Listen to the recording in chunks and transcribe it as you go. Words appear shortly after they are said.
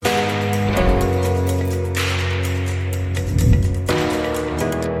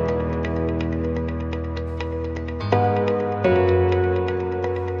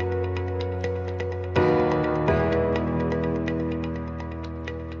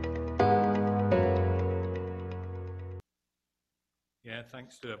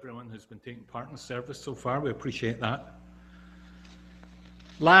Thanks to everyone who's been taking part in the service so far. We appreciate that.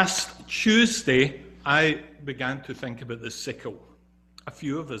 Last Tuesday, I began to think about the sickle. A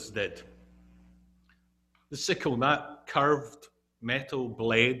few of us did. The sickle, that curved metal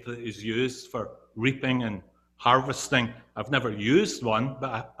blade that is used for reaping and harvesting. I've never used one,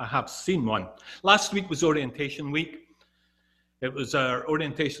 but I have seen one. Last week was orientation week. It was our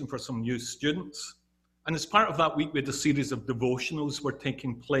orientation for some new students. And as part of that week, we had a series of devotionals were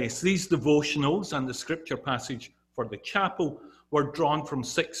taking place. These devotionals and the scripture passage for the chapel were drawn from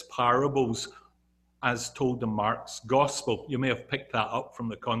 6 parables as told in Mark's gospel. You may have picked that up from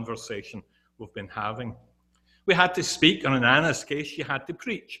the conversation we've been having. We had to speak, and in Anna's case, she had to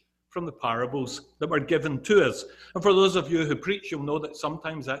preach from the parables that were given to us. And for those of you who preach, you'll know that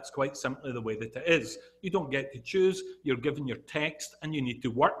sometimes that's quite simply the way that it is. You don't get to choose, you're given your text, and you need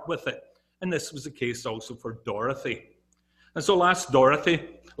to work with it. And this was the case also for Dorothy. And so last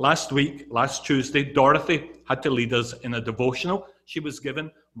Tuesday, Dorothy had to lead us in a devotional. She was given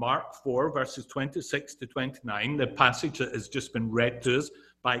Mark 4, verses 26 to 29, the passage that has just been read to us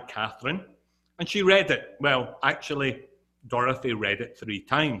by Catherine. And she read it. Well, actually, Dorothy read it 3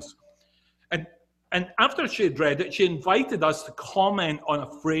 times. And after she had read it, she invited us to comment on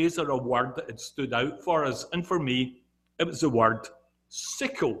a phrase or a word that had stood out for us. And for me, it was the word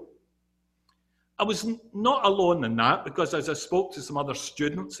sickle. I was not alone in that, because as I spoke to some other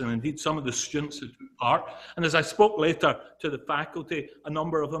students, and indeed some of the students who took part, and as I spoke later to the faculty, a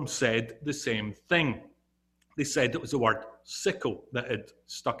number of them said the same thing. They said it was the word sickle that had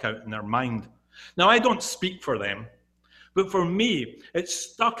stuck out in their mind. Now, I don't speak for them, but for me, it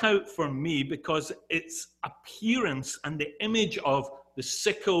stuck out for me because its appearance and the image of the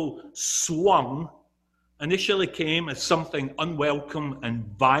sickle swung initially came as something unwelcome and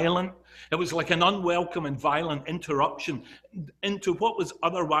violent. It was like an unwelcome and violent interruption into what was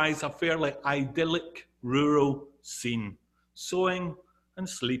otherwise a fairly idyllic rural scene. Sowing and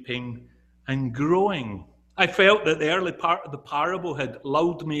sleeping and growing. I felt that the early part of the parable had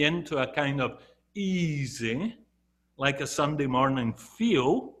lulled me into a kind of easy, like a Sunday morning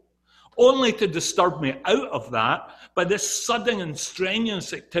feel, only to disturb me out of that by this sudden and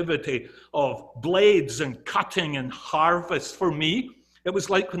strenuous activity of blades and cutting and harvest. For me, it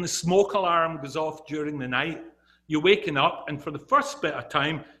was like when the smoke alarm goes off during the night. You're waking up, and for the first bit of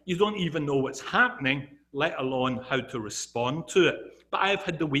time, you don't even know what's happening, let alone how to respond to it. But I've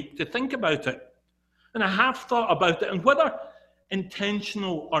had the week to think about it. And I have thought about it, and whether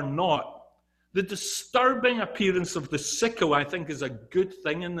intentional or not, the disturbing appearance of the sickle, I think, is a good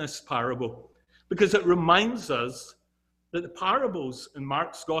thing in this parable, because it reminds us that the parables in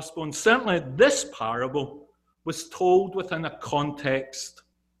Mark's gospel, and certainly this parable, was told within a context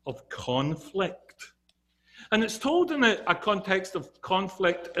of conflict. And it's told in a context of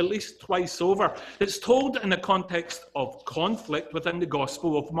conflict at least twice over. It's told in a context of conflict within the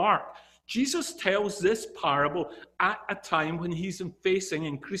Gospel of Mark. Jesus tells this parable at a time when he's facing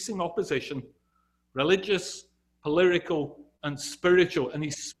increasing opposition, religious, political, and spiritual, and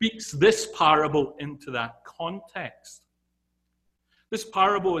he speaks this parable into that context. This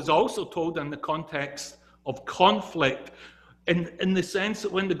parable is also told in the context of conflict, in the sense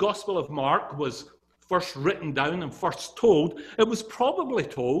that when the Gospel of Mark was first written down and first told, it was probably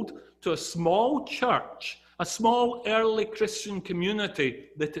told to a small church, a small early Christian community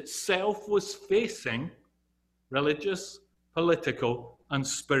that itself was facing religious, political, and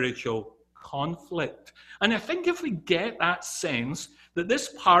spiritual conflict. And I think if we get that sense that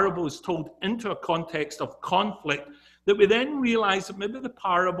this parable is told into a context of conflict, that we then realize that maybe the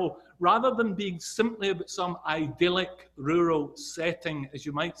parable, rather than being simply about some idyllic rural setting, as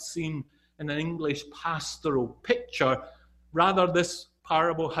you might see in an English pastoral picture, rather this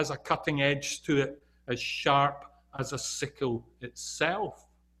parable has a cutting edge to it as sharp as a sickle itself.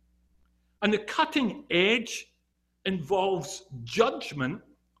 And the cutting edge involves judgment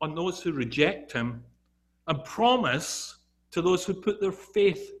on those who reject him and promise to those who put their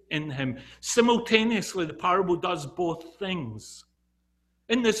faith in him. Simultaneously, the parable does both things.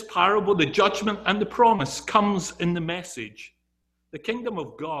 In this parable, the judgment and the promise comes in the message. The kingdom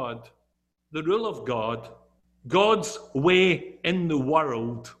of God, the rule of God, God's way in the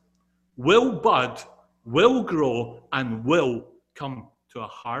world will bud, will grow, and will come to a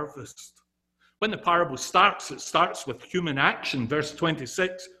harvest. When the parable starts, it starts with human action. Verse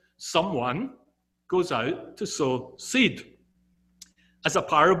 26, someone goes out to sow seed. As a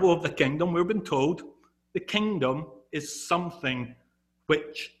parable of the kingdom, we've been told the kingdom is something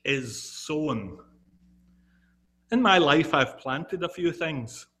which is sown. In my life, I've planted a few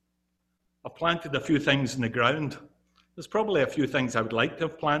things. I've planted a few things in the ground. There's probably a few things I would like to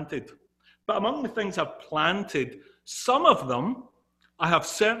have planted. But among the things I've planted, some of them I have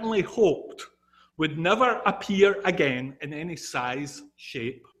certainly hoped would never appear again in any size,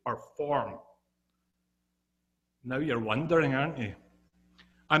 shape, or form. Now you're wondering, aren't you?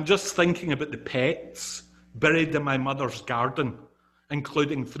 I'm just thinking about the pets buried in my mother's garden,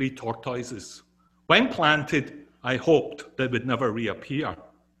 including 3 tortoises. When planted, I hoped they would never reappear.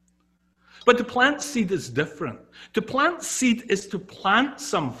 But to plant seed is different. To plant seed is to plant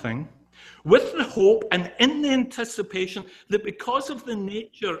something with the hope and in the anticipation that because of the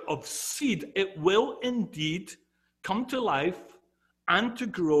nature of seed, it will indeed come to life and to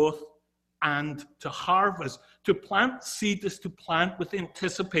growth and to harvest. To plant seed is to plant with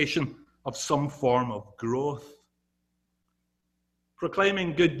anticipation of some form of growth.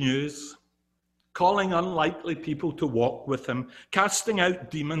 Proclaiming good news, calling unlikely people to walk with him, casting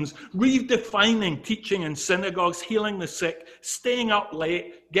out demons, redefining teaching in synagogues, healing the sick, staying up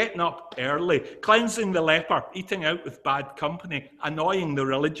late, getting up early, cleansing the leper, eating out with bad company, annoying the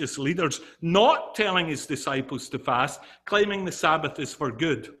religious leaders, not telling his disciples to fast, claiming the Sabbath is for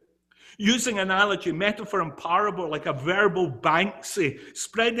good. Using analogy, metaphor, and parable like a verbal Banksy,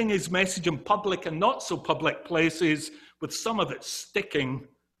 spreading his message in public and not so public places, with some of it sticking.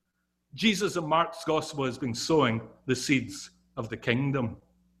 Jesus in Mark's gospel has been sowing the seeds of the kingdom.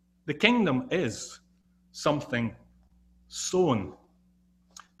 The kingdom is something sown.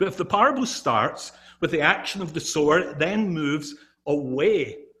 But if the parable starts with the action of the sower, it then moves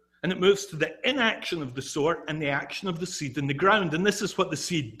away. And it moves to the inaction of the sower and the action of the seed in the ground. And this is what the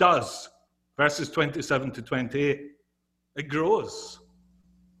seed does. Verses 27 to 28. It grows.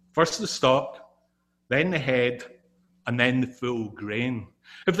 First the stalk, then the head, and then the full grain.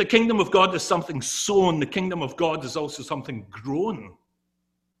 If the kingdom of God is something sown, the kingdom of God is also something grown.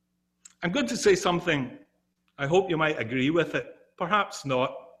 I'm going to say something, I hope you might agree with it. Perhaps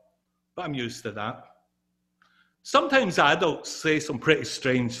not, but I'm used to that. Sometimes adults say some pretty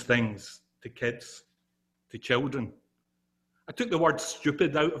strange things to kids, to children. I took the word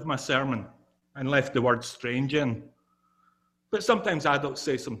stupid out of my sermon and left the word strange in. But sometimes adults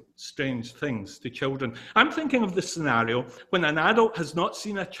say some strange things to children. I'm thinking of the scenario when an adult has not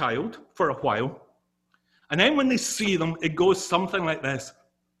seen a child for a while, and then when they see them, it goes something like this.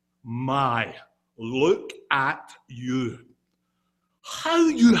 My, look at you. How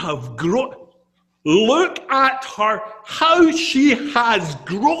you have grown. Look at her, how she has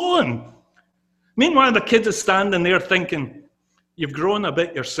grown. Meanwhile, the kid is standing there thinking, you've grown a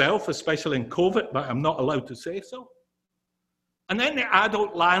bit yourself, especially in COVID, but I'm not allowed to say so. And then the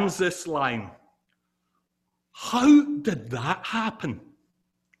adult lands this line. How did that happen?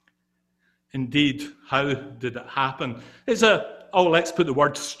 Indeed, how did it happen? Let's put the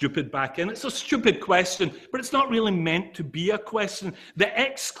word stupid back in. It's a stupid question, but it's not really meant to be a question. The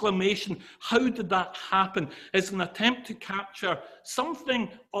exclamation, how did that happen, is an attempt to capture something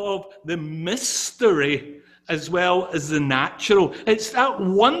of the mystery as well as the natural. It's that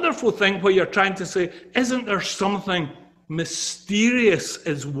wonderful thing where you're trying to say, isn't there something mysterious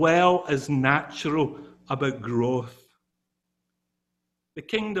as well as natural about growth? The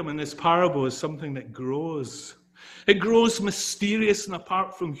kingdom in this parable is something that grows. It grows mysterious and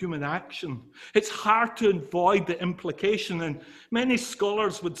apart from human action. It's hard to avoid the implication, and many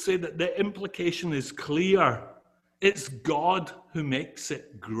scholars would say that the implication is clear. It's God who makes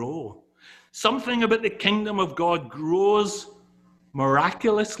it grow. Something about the kingdom of God grows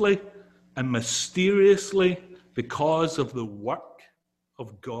miraculously and mysteriously because of the work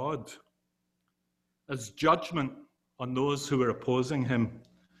of God. As judgment on those who were opposing him,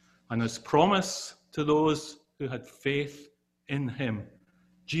 and as promise to those who had faith in him,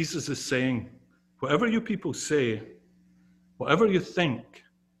 Jesus is saying, whatever you people say, whatever you think,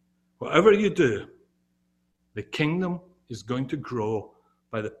 whatever you do, the kingdom is going to grow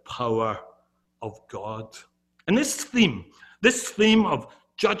by the power of God. And this theme of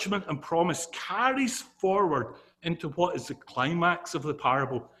judgment and promise carries forward into what is the climax of the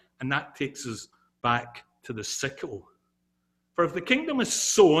parable, and that takes us back to the sickle. For if the kingdom is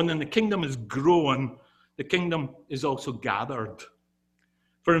sown and the kingdom is grown, the kingdom is also gathered.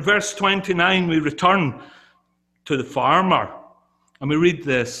 For in verse 29, we return to the farmer, and we read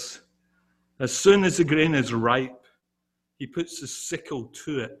this. As soon as the grain is ripe, he puts the sickle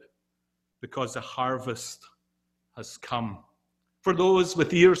to it, because the harvest has come. For those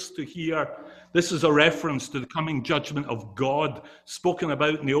with ears to hear, this is a reference to the coming judgment of God spoken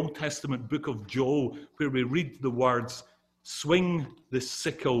about in the Old Testament book of Joel, where we read the words, swing the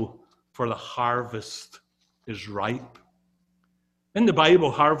sickle, for the harvest is ripe. In the Bible,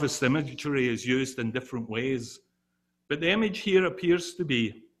 harvest imagery is used in different ways. But the image here appears to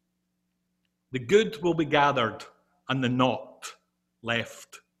be the good will be gathered and the not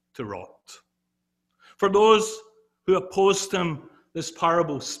left to rot. For those who opposed him, this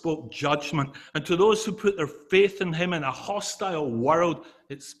parable spoke judgment. And to those who put their faith in him in a hostile world,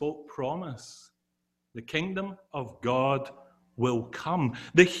 it spoke promise. The kingdom of God will come.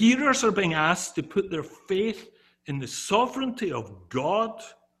 The hearers are being asked to put their faith in the sovereignty of God,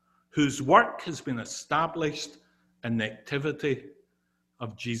 whose work has been established in the activity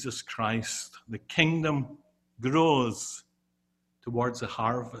of Jesus Christ. The kingdom grows towards a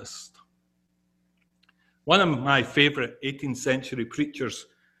harvest. One of my favorite 18th century preachers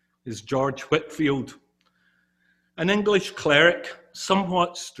is George Whitefield, an English cleric,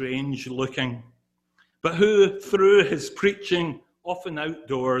 somewhat strange looking, but who, through his preaching, often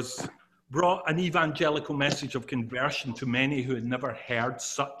outdoors, brought an evangelical message of conversion to many who had never heard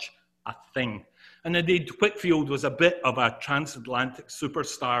such a thing. And indeed, Whitefield was a bit of a transatlantic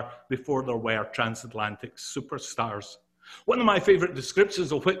superstar before there were transatlantic superstars. One of my favorite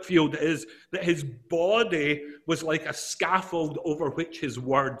descriptions of Whitefield is that his body was like a scaffold over which his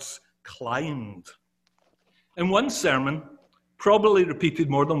words climbed. In one sermon, probably repeated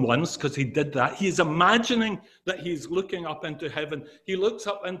more than once because he did that, he is imagining that he's looking up into heaven. He looks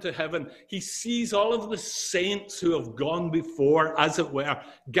up into heaven. He sees all of the saints who have gone before, as it were,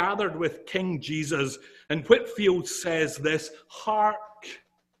 gathered with King Jesus. And Whitefield says this, "Hark,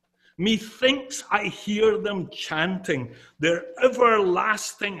 methinks I hear them chanting their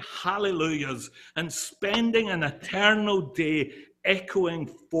everlasting hallelujahs and spending an eternal day echoing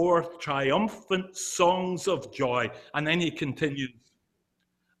forth triumphant songs of joy." And then he continues,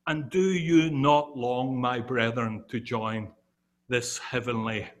 "And do you not long, my brethren, to join this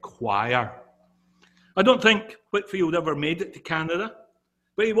heavenly choir?" I don't think Whitefield ever made it to Canada,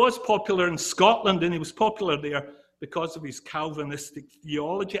 but he was popular in Scotland, and he was popular there because of his Calvinistic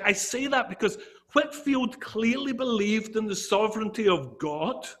theology. I say that because Whitefield clearly believed in the sovereignty of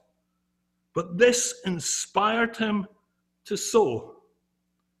God, but this inspired him to sow,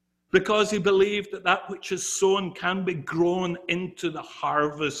 because he believed that that which is sown can be grown into the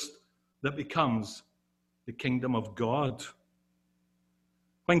harvest that becomes the kingdom of God.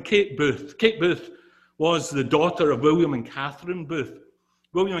 When Kate Booth was the daughter of William and Catherine Booth.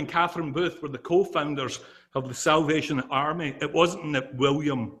 William and Catherine Booth were the co-founders of the Salvation Army. It wasn't that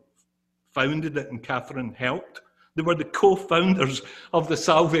William founded it and Catherine helped. They were the co-founders of the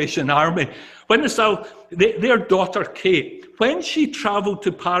Salvation Army. When their daughter Kate, when she traveled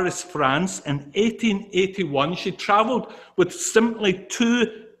to Paris, France in 1881, she traveled with simply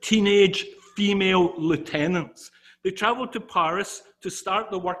 2 teenage female lieutenants. They traveled to Paris to start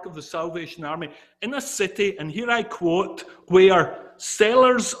the work of the Salvation Army in a city, and here I quote, where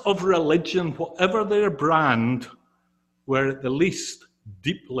sellers of religion, whatever their brand, were at the least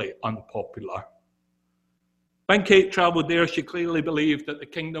deeply unpopular. When Kate traveled there, she clearly believed that the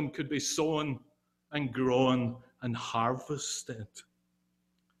kingdom could be sown and grown and harvested.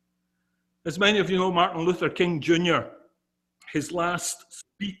 As many of you know, Martin Luther King Jr., his last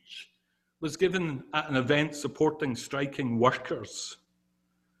speech was given at an event supporting striking workers.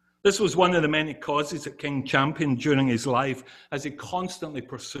 This was one of the many causes that King championed during his life as he constantly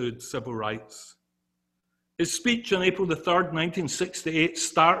pursued civil rights. His speech on April the 3rd, 1968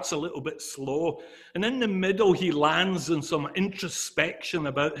 starts a little bit slow, and in the middle he lands in some introspection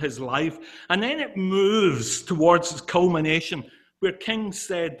about his life, and then it moves towards its culmination, where King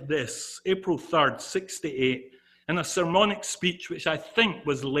said this, April 3rd, 68, in a sermonic speech which I think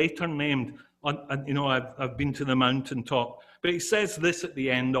was later named, I've been to the mountaintop, but he says this at the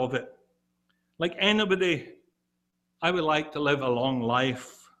end of it, "Like anybody, I would like to live a long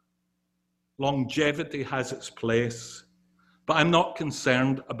life. Longevity has its place, but I'm not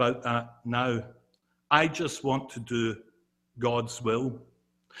concerned about that now. I just want to do God's will.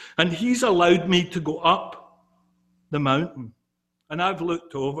 And he's allowed me to go up the mountain, and I've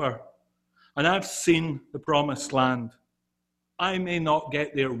looked over, and I've seen the promised land. I may not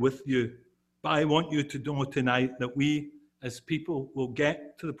get there with you, but I want you to know tonight that we as people will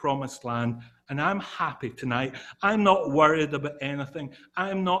get to the promised land, and I'm happy tonight. I'm not worried about anything.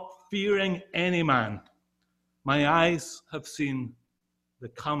 I'm not fearing any man. My eyes have seen the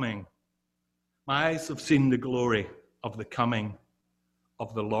coming. My eyes have seen the glory of the coming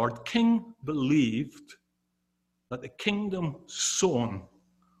of the Lord." King believed that the kingdom sown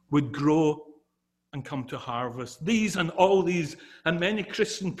would grow and come to harvest. These and all these and many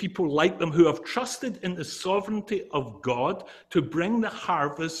Christian people like them who have trusted in the sovereignty of God to bring the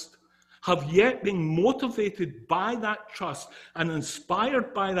harvest have yet been motivated by that trust and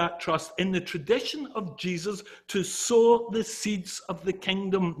inspired by that trust in the tradition of Jesus to sow the seeds of the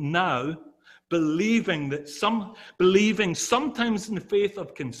kingdom now, believing sometimes in the faith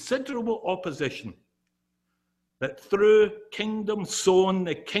of considerable opposition, that through kingdom sown,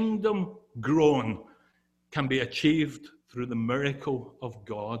 the kingdom grown can be achieved through the miracle of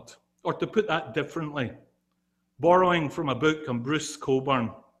God. Or to put that differently, borrowing from a book on Bruce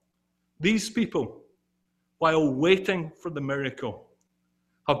Cockburn, these people, while waiting for the miracle,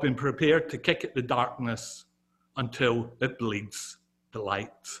 have been prepared to kick at the darkness until it bleeds the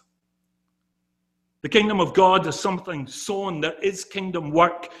light. The kingdom of God is something sown. There is kingdom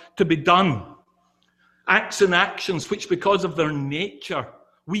work to be done. Acts and actions which, because of their nature,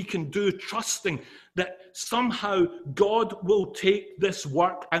 we can do, trusting that somehow God will take this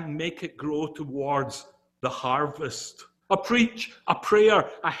work and make it grow towards the harvest. A preach, a prayer,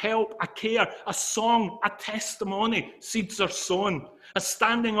 a help, a care, a song, a testimony. Seeds are sown. A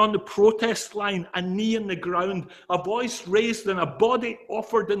standing on the protest line, a knee in the ground, a voice raised and a body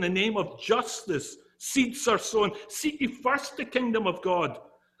offered in the name of justice. Seeds are sown. Seek ye first the kingdom of God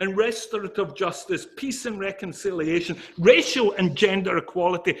and restorative justice, peace and reconciliation, racial and gender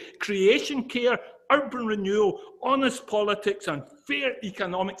equality, creation care, urban renewal, honest politics and fair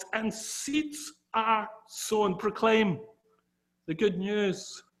economics, and seeds are sown. Proclaim the good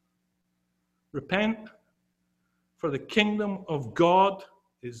news. Repent, for the kingdom of God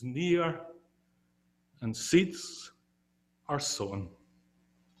is near, and seeds are sown.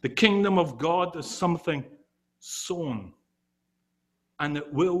 The kingdom of God is something sown, and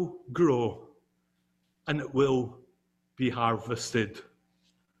it will grow, and it will be harvested.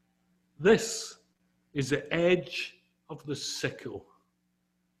 This is the edge of the sickle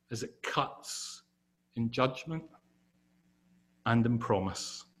as it cuts in judgment and in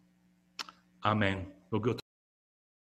promise. Amen. We'll go to